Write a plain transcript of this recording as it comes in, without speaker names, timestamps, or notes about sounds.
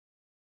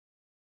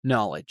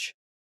knowledge.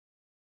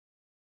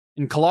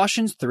 In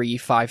Colossians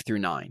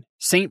 3:5-9,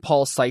 St.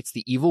 Paul cites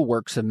the evil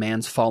works of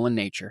man's fallen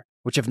nature,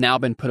 which have now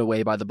been put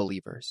away by the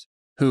believers,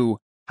 who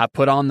have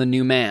put on the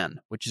new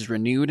man, which is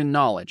renewed in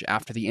knowledge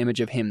after the image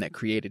of him that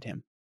created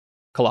him.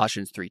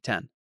 Colossians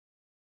 3:10.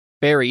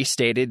 Barry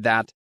stated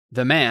that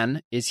the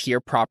man is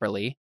here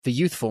properly the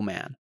youthful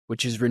man,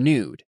 which is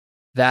renewed,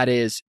 that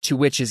is, to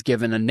which is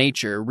given a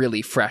nature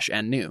really fresh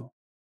and new.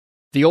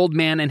 The old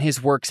man and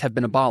his works have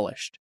been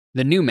abolished.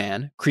 The new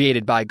man,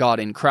 created by God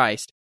in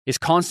Christ, is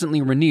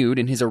constantly renewed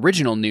in his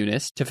original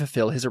newness to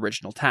fulfill his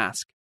original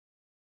task.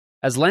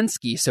 As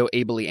Lenski so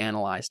ably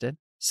analyzed it,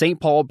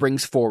 St. Paul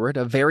brings forward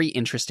a very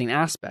interesting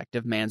aspect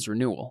of man's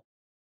renewal.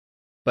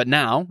 But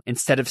now,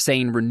 instead of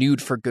saying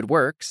renewed for good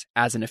works,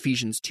 as in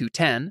Ephesians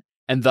 2:10,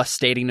 and thus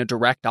stating a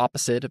direct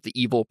opposite of the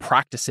evil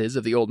practices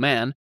of the old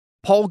man,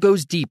 Paul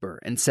goes deeper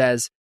and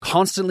says,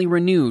 constantly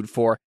renewed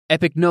for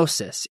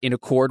epignosis in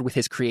accord with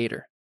his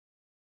Creator.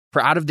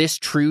 For out of this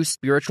true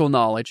spiritual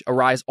knowledge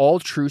arise all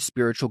true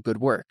spiritual good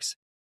works.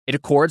 It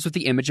accords with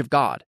the image of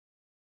God.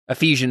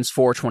 Ephesians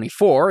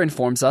 4:24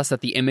 informs us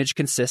that the image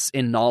consists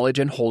in knowledge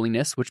and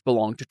holiness which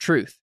belong to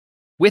truth.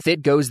 With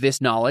it goes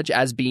this knowledge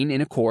as being in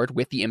accord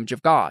with the image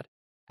of God.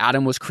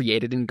 Adam was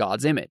created in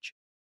God's image.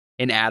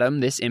 In Adam,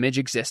 this image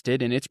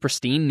existed in its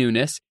pristine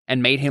newness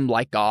and made him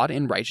like God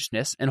in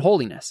righteousness and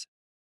holiness.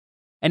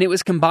 And it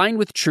was combined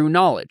with true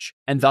knowledge,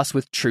 and thus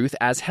with truth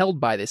as held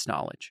by this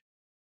knowledge.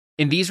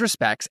 In these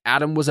respects,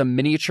 Adam was a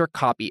miniature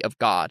copy of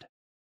God.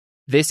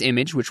 This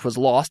image, which was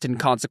lost in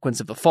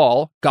consequence of the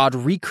fall, God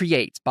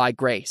recreates by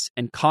grace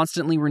and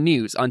constantly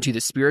renews unto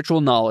the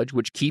spiritual knowledge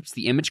which keeps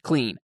the image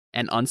clean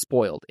and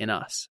unspoiled in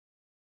us.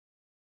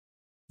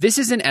 This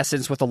is in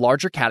essence what the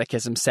larger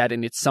catechism said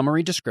in its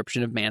summary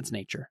description of man's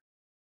nature.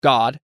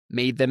 God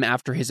made them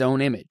after his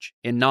own image,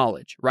 in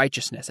knowledge,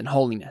 righteousness, and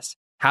holiness,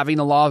 having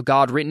the law of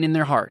God written in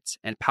their hearts,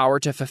 and power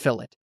to fulfill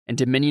it, and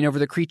dominion over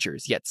the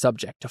creatures yet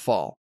subject to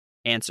fall.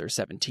 Answer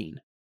 17.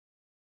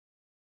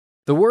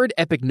 The word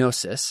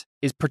epignosis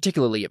is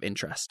particularly of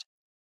interest.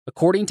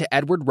 According to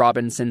Edward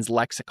Robinson's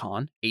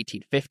Lexicon,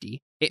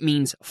 1850, it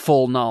means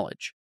full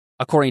knowledge.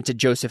 According to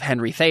Joseph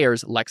Henry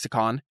Thayer's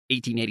Lexicon,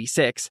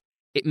 1886,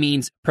 it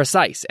means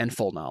precise and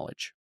full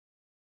knowledge.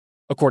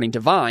 According to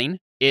Vine,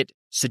 it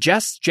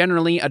suggests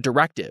generally a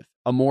directive,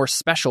 a more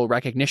special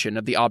recognition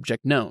of the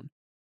object known.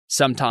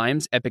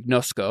 Sometimes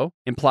epignosko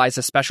implies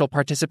a special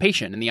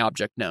participation in the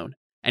object known,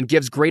 and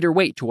gives greater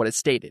weight to what is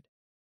stated.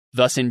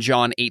 Thus in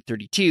John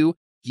 8:32,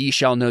 ye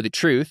shall know the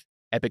truth,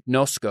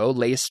 epignosko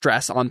lays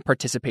stress on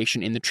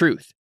participation in the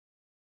truth.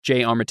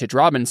 J. Armitage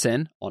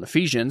Robinson, on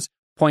Ephesians,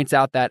 points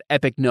out that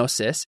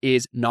epignosis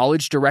is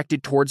knowledge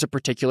directed towards a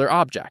particular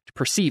object,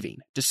 perceiving,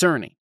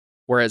 discerning,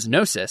 whereas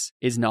gnosis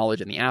is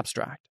knowledge in the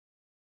abstract.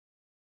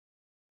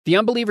 The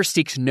unbeliever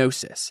seeks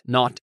gnosis,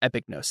 not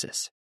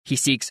epignosis. He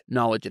seeks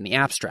knowledge in the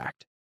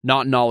abstract,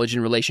 not knowledge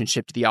in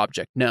relationship to the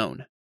object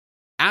known.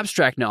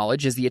 Abstract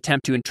knowledge is the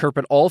attempt to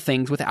interpret all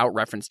things without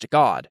reference to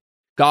God.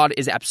 God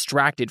is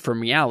abstracted from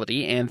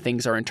reality, and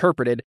things are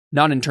interpreted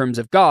not in terms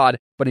of God,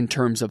 but in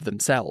terms of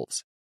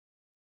themselves.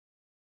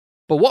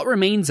 But what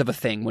remains of a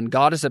thing when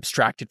God is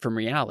abstracted from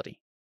reality?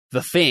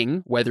 The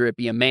thing, whether it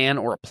be a man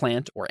or a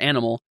plant or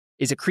animal,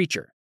 is a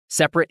creature,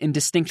 separate and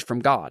distinct from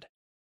God.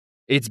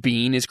 Its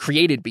being is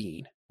created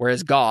being,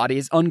 whereas God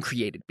is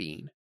uncreated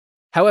being.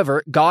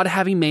 However, God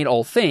having made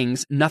all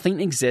things, nothing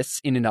exists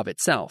in and of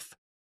itself.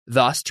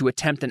 Thus, to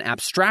attempt an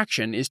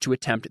abstraction is to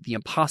attempt the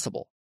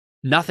impossible.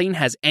 Nothing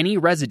has any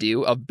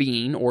residue of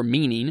being or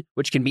meaning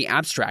which can be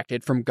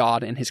abstracted from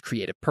God and his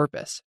creative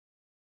purpose.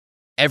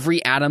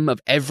 Every atom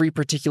of every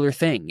particular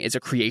thing is a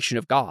creation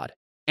of God,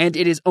 and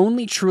it is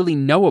only truly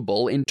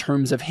knowable in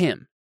terms of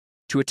him.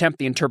 To attempt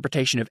the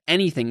interpretation of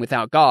anything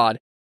without God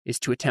is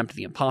to attempt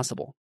the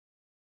impossible.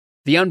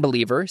 The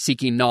unbeliever,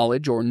 seeking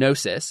knowledge or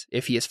gnosis,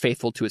 if he is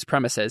faithful to his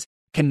premises,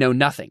 can know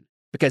nothing,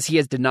 because he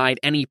has denied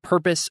any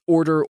purpose,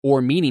 order,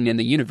 or meaning in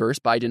the universe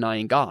by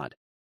denying God.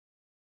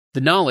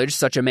 The knowledge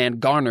such a man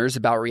garners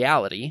about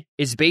reality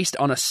is based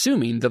on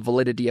assuming the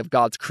validity of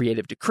God's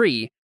creative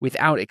decree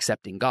without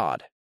accepting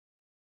God.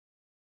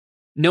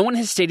 No one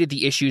has stated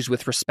the issues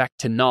with respect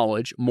to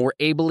knowledge more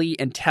ably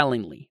and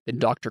tellingly than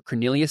Dr.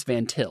 Cornelius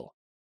Van Til.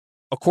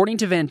 According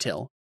to Van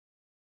Til,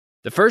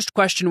 the first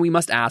question we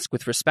must ask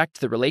with respect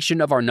to the relation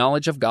of our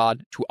knowledge of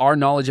God to our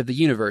knowledge of the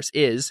universe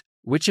is,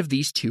 which of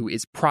these two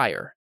is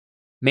prior?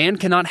 Man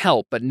cannot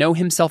help but know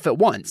himself at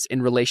once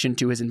in relation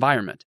to his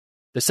environment.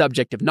 The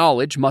subject of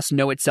knowledge must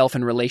know itself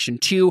in relation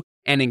to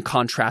and in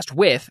contrast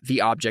with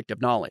the object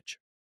of knowledge.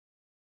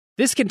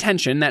 This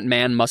contention that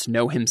man must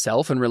know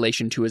himself in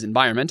relation to his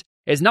environment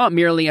is not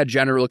merely a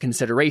general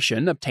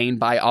consideration obtained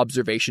by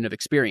observation of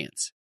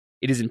experience.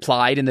 It is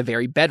implied in the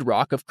very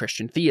bedrock of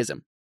Christian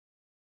theism.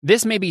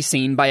 This may be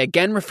seen by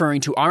again referring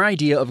to our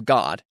idea of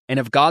God and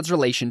of God's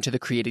relation to the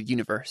created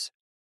universe.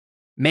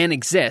 Man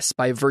exists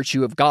by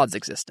virtue of God's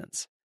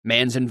existence.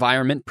 Man's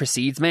environment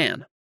precedes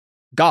man.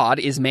 God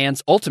is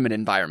man's ultimate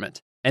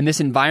environment, and this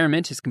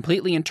environment is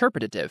completely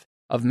interpretative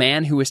of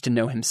man who is to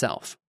know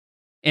himself.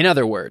 In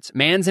other words,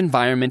 man's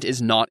environment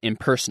is not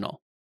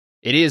impersonal.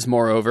 It is,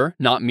 moreover,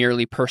 not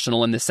merely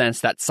personal in the sense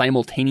that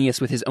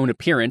simultaneous with his own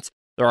appearance,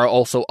 there are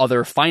also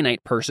other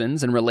finite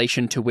persons in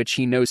relation to which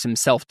he knows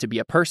himself to be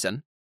a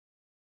person.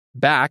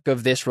 Back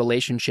of this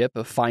relationship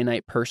of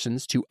finite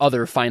persons to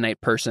other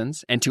finite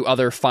persons and to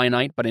other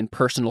finite but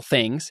impersonal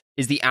things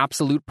is the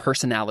absolute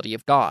personality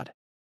of God.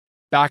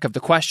 Back of the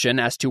question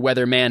as to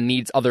whether man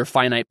needs other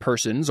finite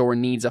persons or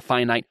needs a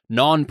finite,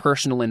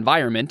 non-personal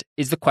environment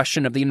is the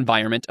question of the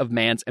environment of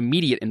man's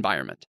immediate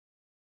environment.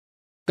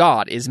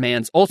 God is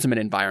man's ultimate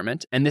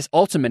environment, and this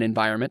ultimate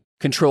environment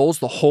controls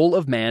the whole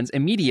of man's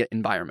immediate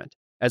environment,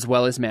 as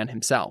well as man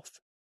himself.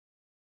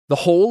 The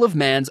whole of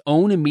man's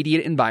own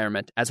immediate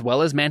environment, as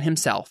well as man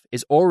himself,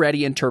 is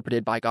already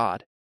interpreted by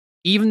God.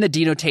 Even the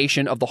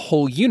denotation of the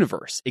whole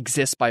universe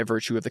exists by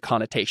virtue of the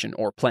connotation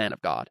or plan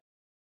of God.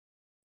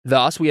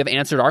 Thus, we have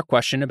answered our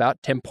question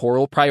about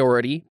temporal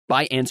priority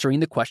by answering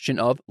the question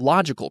of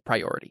logical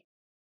priority.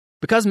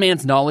 Because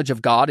man's knowledge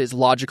of God is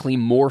logically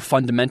more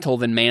fundamental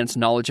than man's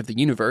knowledge of the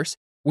universe,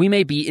 we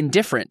may be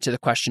indifferent to the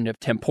question of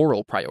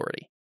temporal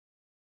priority.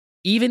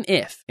 Even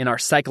if, in our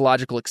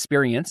psychological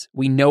experience,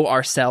 we know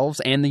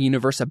ourselves and the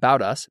universe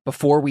about us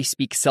before we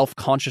speak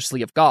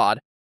self-consciously of God,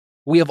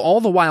 we have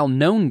all the while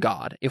known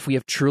God if we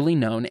have truly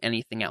known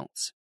anything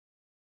else.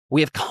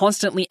 We have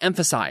constantly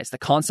emphasized the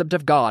concept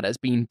of God as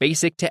being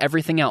basic to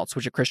everything else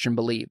which a Christian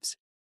believes.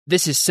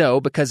 This is so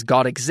because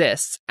God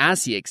exists,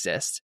 as he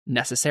exists,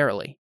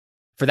 necessarily.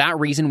 For that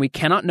reason, we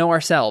cannot know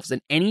ourselves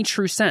in any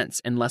true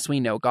sense unless we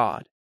know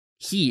God.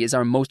 He is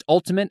our most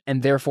ultimate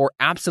and therefore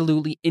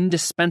absolutely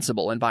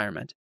indispensable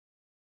environment.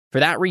 For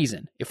that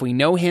reason, if we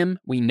know him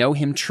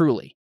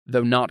truly,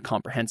 though not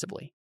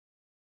comprehensively.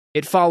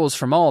 It follows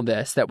from all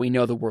this that we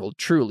know the world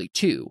truly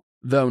too,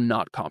 though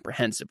not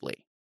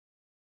comprehensively.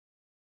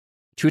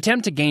 To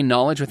attempt to gain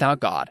knowledge without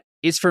God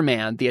is for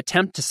man the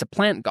attempt to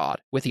supplant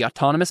God with the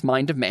autonomous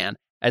mind of man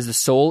as the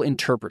sole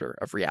interpreter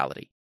of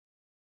reality.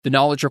 The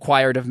knowledge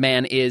required of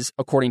man is,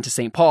 according to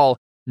St. Paul,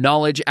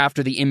 knowledge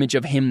after the image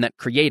of him that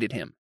created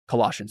him,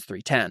 Colossians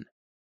 3:10.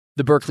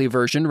 The Berkeley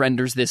version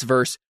renders this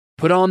verse,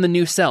 "Put on the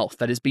new self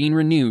that is being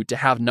renewed to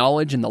have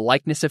knowledge in the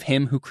likeness of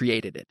him who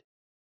created it."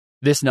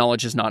 This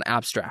knowledge is not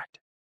abstract.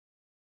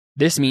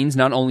 This means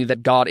not only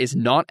that God is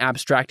not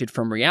abstracted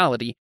from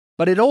reality,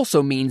 but it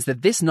also means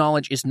that this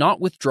knowledge is not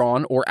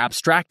withdrawn or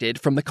abstracted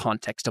from the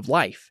context of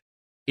life.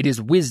 It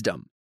is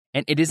wisdom,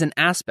 and it is an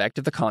aspect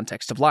of the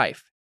context of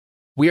life.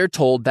 We are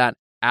told that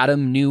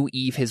Adam knew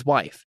Eve his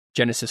wife,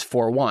 Genesis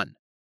 4:1.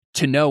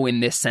 To know in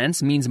this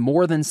sense means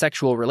more than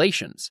sexual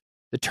relations.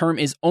 The term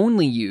is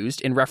only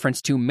used in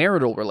reference to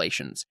marital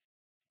relations.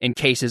 In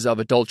cases of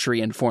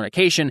adultery and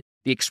fornication,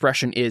 the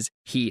expression is,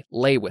 he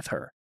lay with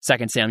her,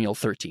 2 Samuel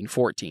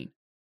 13:14.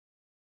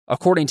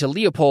 According to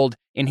Leopold,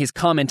 in his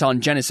comment on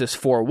Genesis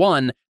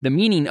 4:1, the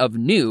meaning of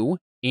knew,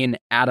 in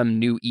Adam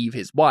knew Eve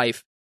his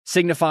wife,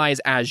 signifies,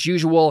 as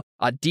usual,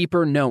 a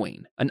deeper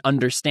knowing, an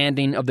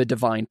understanding of the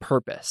divine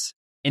purpose,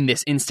 in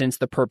this instance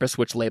the purpose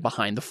which lay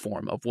behind the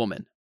form of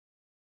woman.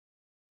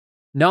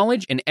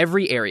 Knowledge in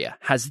every area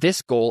has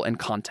this goal and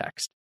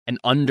context, an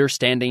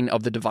understanding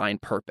of the divine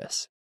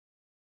purpose.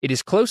 It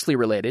is closely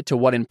related to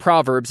what in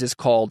Proverbs is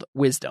called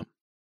wisdom.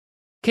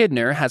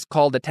 Kidner has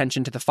called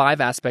attention to the 5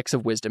 aspects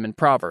of wisdom in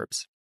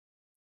Proverbs.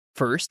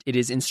 First, it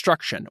is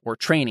instruction or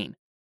training.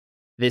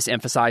 This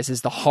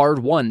emphasizes the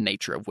hard-won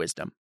nature of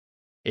wisdom.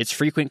 Its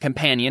frequent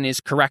companion is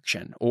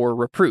correction or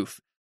reproof,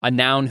 a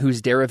noun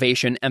whose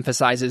derivation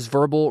emphasizes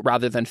verbal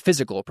rather than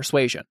physical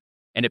persuasion,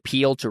 an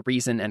appeal to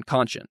reason and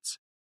conscience.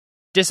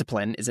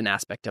 Discipline is an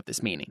aspect of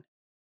this meaning.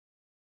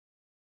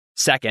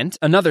 Second,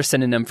 another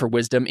synonym for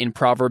wisdom in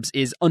Proverbs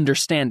is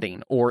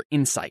understanding or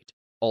insight,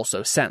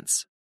 also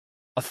sense.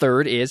 A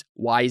third is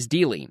wise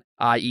dealing,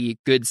 i.e.,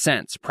 good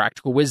sense,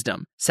 practical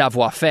wisdom,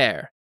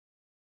 savoir-faire.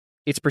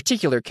 Its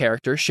particular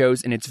character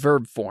shows in its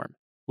verb form,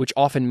 which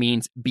often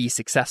means be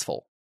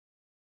successful.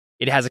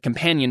 It has a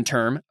companion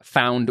term,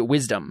 found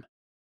wisdom.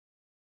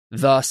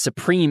 The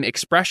supreme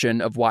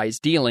expression of wise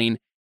dealing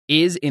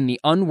is in the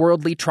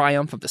unworldly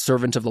triumph of the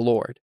servant of the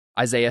Lord,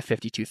 Isaiah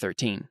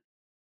 52:13.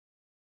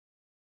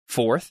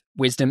 Fourth,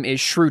 wisdom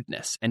is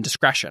shrewdness and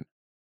discretion,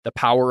 the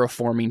power of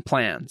forming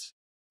plans.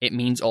 It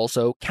means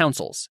also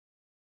counsels.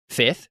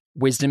 Fifth,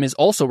 wisdom is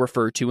also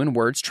referred to in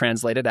words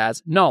translated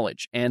as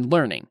knowledge and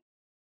learning.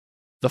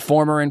 The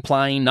former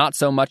implying not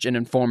so much an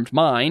informed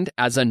mind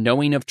as a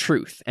knowing of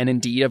truth and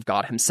indeed of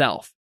God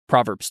himself,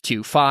 Proverbs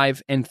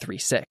 2:5 and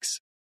 3:6.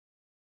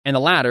 And the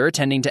latter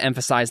tending to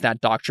emphasize that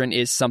doctrine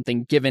is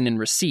something given and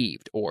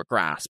received or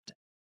grasped.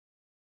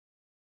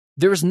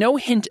 There is no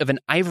hint of an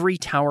ivory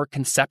tower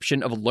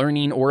conception of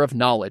learning or of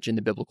knowledge in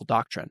the biblical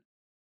doctrine.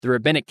 The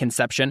rabbinic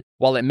conception,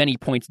 while at many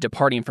points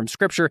departing from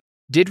Scripture,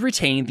 did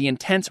retain the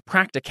intense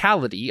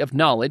practicality of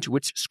knowledge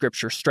which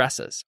Scripture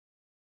stresses.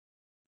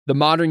 The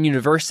modern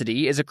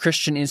university is a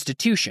Christian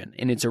institution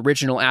in its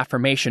original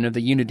affirmation of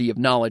the unity of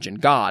knowledge in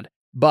God,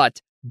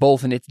 but,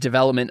 both in its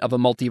development of a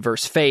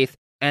multiverse faith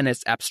and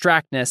its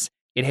abstractness,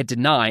 it had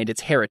denied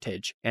its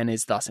heritage and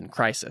is thus in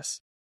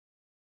crisis.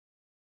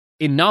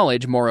 In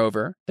knowledge,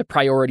 moreover, the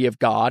priority of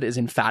God is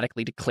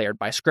emphatically declared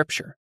by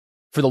Scripture.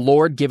 For the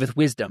Lord giveth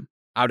wisdom,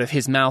 out of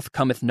his mouth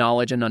cometh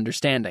knowledge and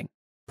understanding.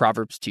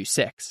 Proverbs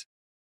 2:6.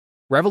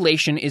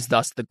 Revelation is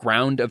thus the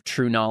ground of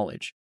true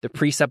knowledge. The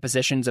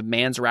presuppositions of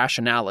man's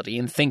rationality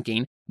and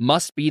thinking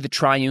must be the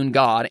triune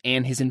God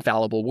and his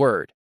infallible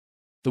word.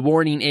 The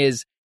warning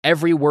is,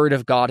 every word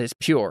of God is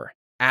pure,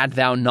 add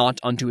thou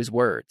not unto his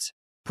words.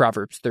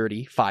 Proverbs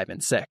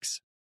 30:5-6.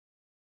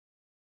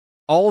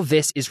 All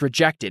this is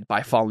rejected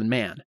by fallen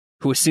man,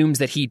 who assumes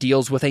that he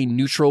deals with a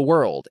neutral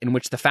world in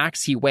which the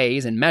facts he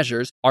weighs and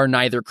measures are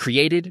neither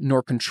created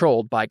nor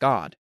controlled by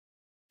God.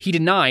 He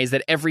denies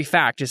that every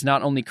fact is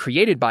not only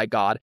created by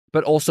God,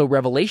 but also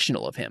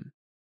revelational of him.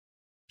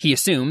 He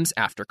assumes,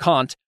 after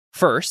Kant,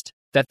 first,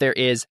 that there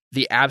is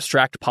the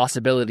abstract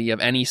possibility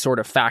of any sort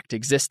of fact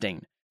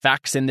existing.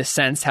 Facts in this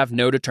sense have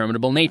no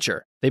determinable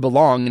nature. They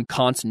belong in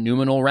Kant's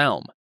noumenal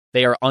realm.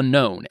 They are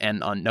unknown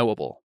and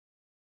unknowable.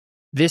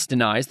 This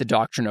denies the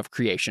doctrine of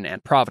creation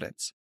and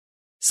providence.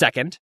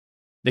 Second,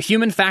 the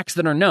human facts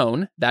that are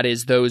known, that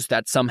is, those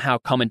that somehow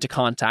come into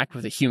contact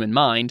with the human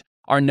mind,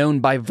 are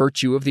known by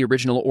virtue of the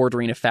original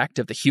ordering effect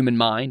of the human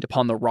mind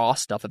upon the raw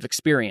stuff of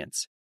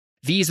experience.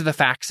 These are the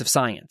facts of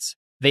science.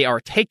 They are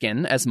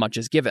taken as much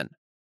as given.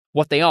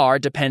 What they are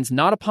depends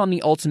not upon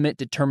the ultimate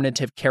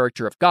determinative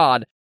character of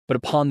God, but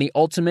upon the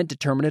ultimate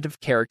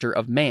determinative character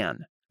of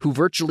man, who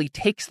virtually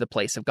takes the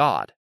place of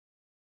God.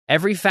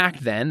 Every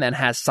fact, then, that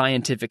has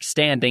scientific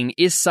standing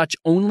is such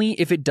only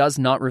if it does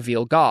not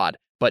reveal God,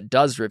 but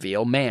does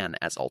reveal man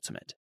as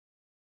ultimate.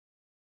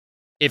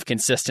 If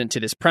consistent to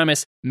this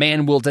premise,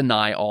 man will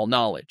deny all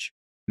knowledge.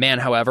 Man,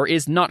 however,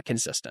 is not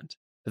consistent.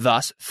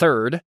 Thus,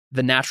 third,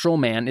 the natural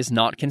man is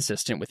not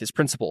consistent with his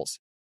principles.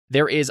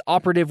 There is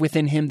operative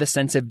within him the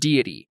sense of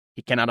deity.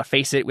 He cannot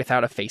efface it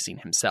without effacing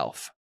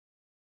himself.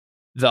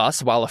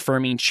 Thus, while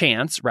affirming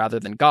chance rather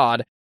than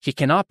God, he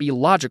cannot be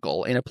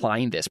logical in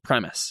applying this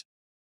premise.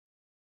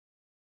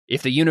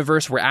 If the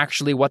universe were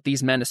actually what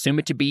these men assume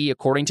it to be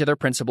according to their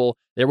principle,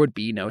 there would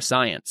be no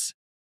science.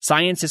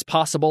 Science is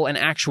possible and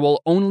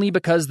actual only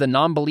because the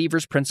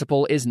non-believer's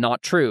principle is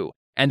not true,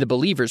 and the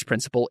believer's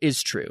principle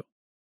is true.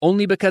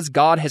 Only because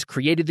God has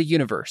created the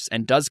universe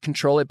and does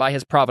control it by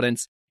his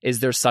providence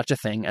is there such a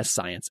thing as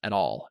science at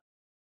all.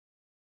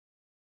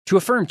 To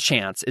affirm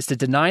chance is to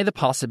deny the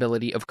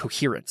possibility of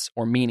coherence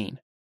or meaning.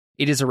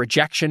 It is a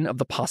rejection of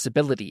the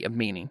possibility of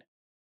meaning.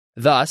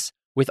 Thus,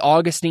 with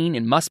Augustine,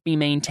 it must be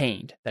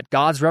maintained that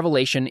God's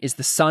revelation is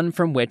the sun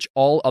from which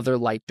all other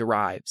light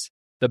derives.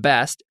 The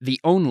best, the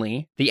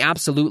only, the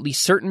absolutely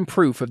certain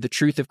proof of the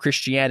truth of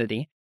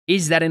Christianity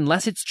is that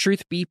unless its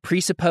truth be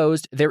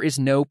presupposed, there is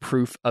no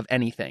proof of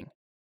anything.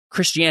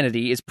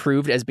 Christianity is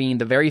proved as being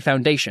the very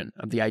foundation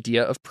of the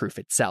idea of proof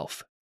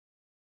itself.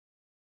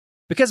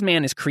 Because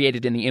man is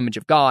created in the image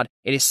of God,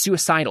 it is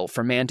suicidal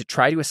for man to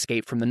try to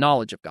escape from the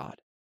knowledge of God.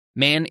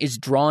 Man is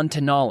drawn to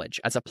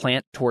knowledge as a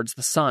plant towards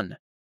the sun.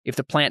 If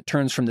the plant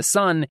turns from the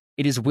sun,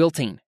 it is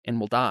wilting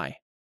and will die.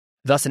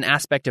 Thus, an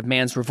aspect of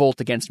man's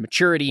revolt against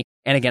maturity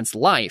and against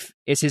life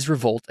is his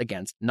revolt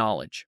against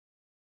knowledge.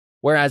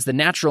 Whereas the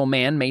natural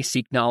man may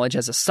seek knowledge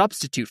as a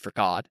substitute for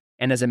God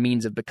and as a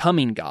means of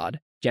becoming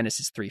God,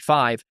 Genesis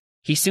 3:5,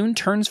 he soon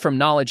turns from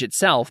knowledge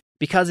itself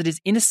because it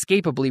is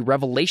inescapably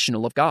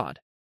revelational of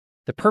God.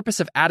 The purpose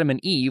of Adam and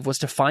Eve was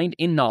to find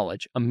in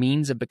knowledge a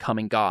means of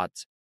becoming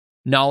gods.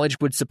 Knowledge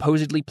would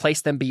supposedly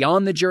place them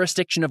beyond the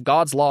jurisdiction of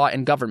God's law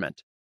and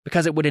government,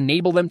 because it would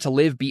enable them to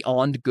live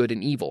beyond good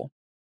and evil.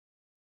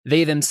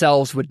 They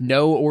themselves would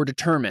know or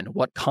determine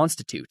what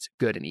constitutes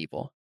good and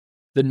evil.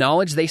 The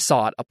knowledge they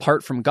sought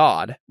apart from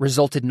God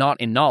resulted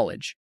not in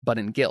knowledge, but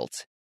in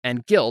guilt,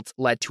 and guilt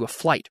led to a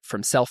flight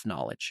from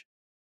self-knowledge.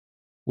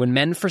 When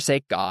men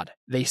forsake God,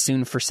 they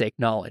soon forsake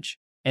knowledge,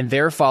 and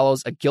there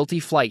follows a guilty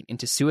flight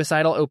into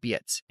suicidal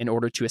opiates in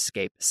order to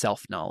escape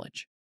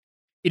self-knowledge.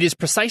 It is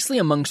precisely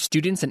among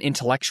students and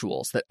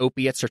intellectuals that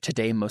opiates are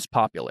today most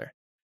popular.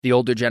 The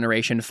older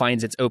generation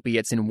finds its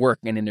opiates in work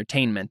and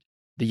entertainment.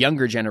 The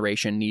younger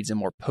generation needs a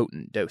more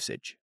potent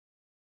dosage.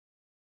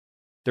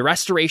 The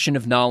restoration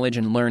of knowledge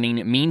and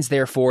learning means,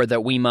 therefore,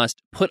 that we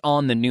must put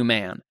on the new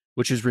man,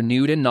 which is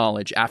renewed in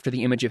knowledge after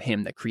the image of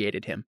him that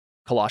created him.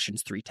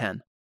 Colossians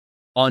 3:10.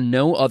 On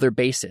no other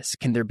basis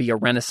can there be a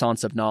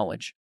renaissance of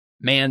knowledge.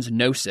 Man's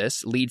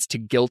gnosis leads to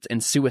guilt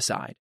and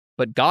suicide,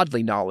 but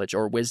godly knowledge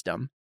or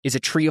wisdom is a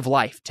tree of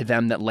life to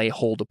them that lay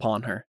hold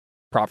upon her.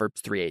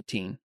 Proverbs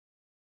 3:18.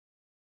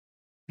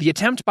 The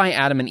attempt by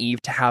Adam and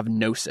Eve to have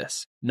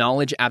gnosis,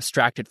 knowledge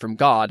abstracted from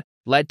God,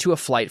 led to a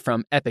flight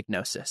from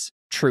epignosis,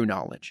 true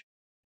knowledge.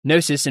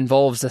 Gnosis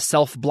involves a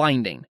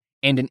self-blinding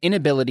and an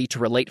inability to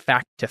relate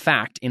fact to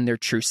fact in their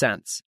true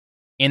sense,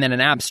 and then an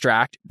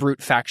abstract, brute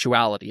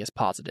factuality is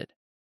posited.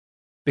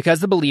 Because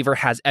the believer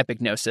has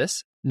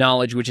epignosis,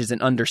 knowledge which is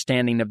an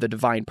understanding of the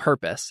divine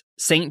purpose,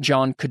 St.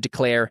 John could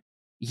declare,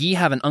 "Ye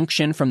have an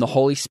unction from the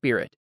Holy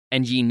Spirit,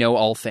 and ye know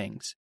all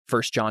things."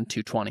 1 John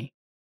 2:20.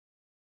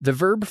 The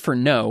verb for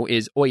know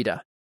is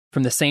oida,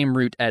 from the same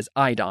root as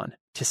eidon,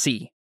 to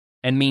see,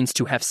 and means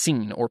to have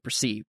seen or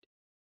perceived.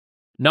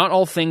 Not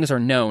all things are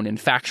known in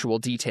factual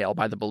detail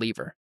by the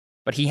believer,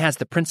 but he has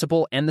the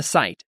principle and the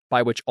sight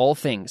by which all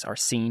things are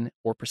seen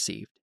or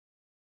perceived.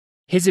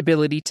 His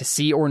ability to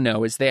see or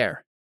know is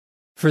there.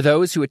 For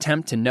those who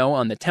attempt to know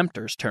on the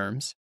tempter's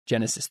terms,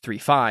 Genesis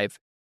 3:5,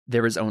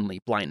 there is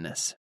only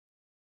blindness.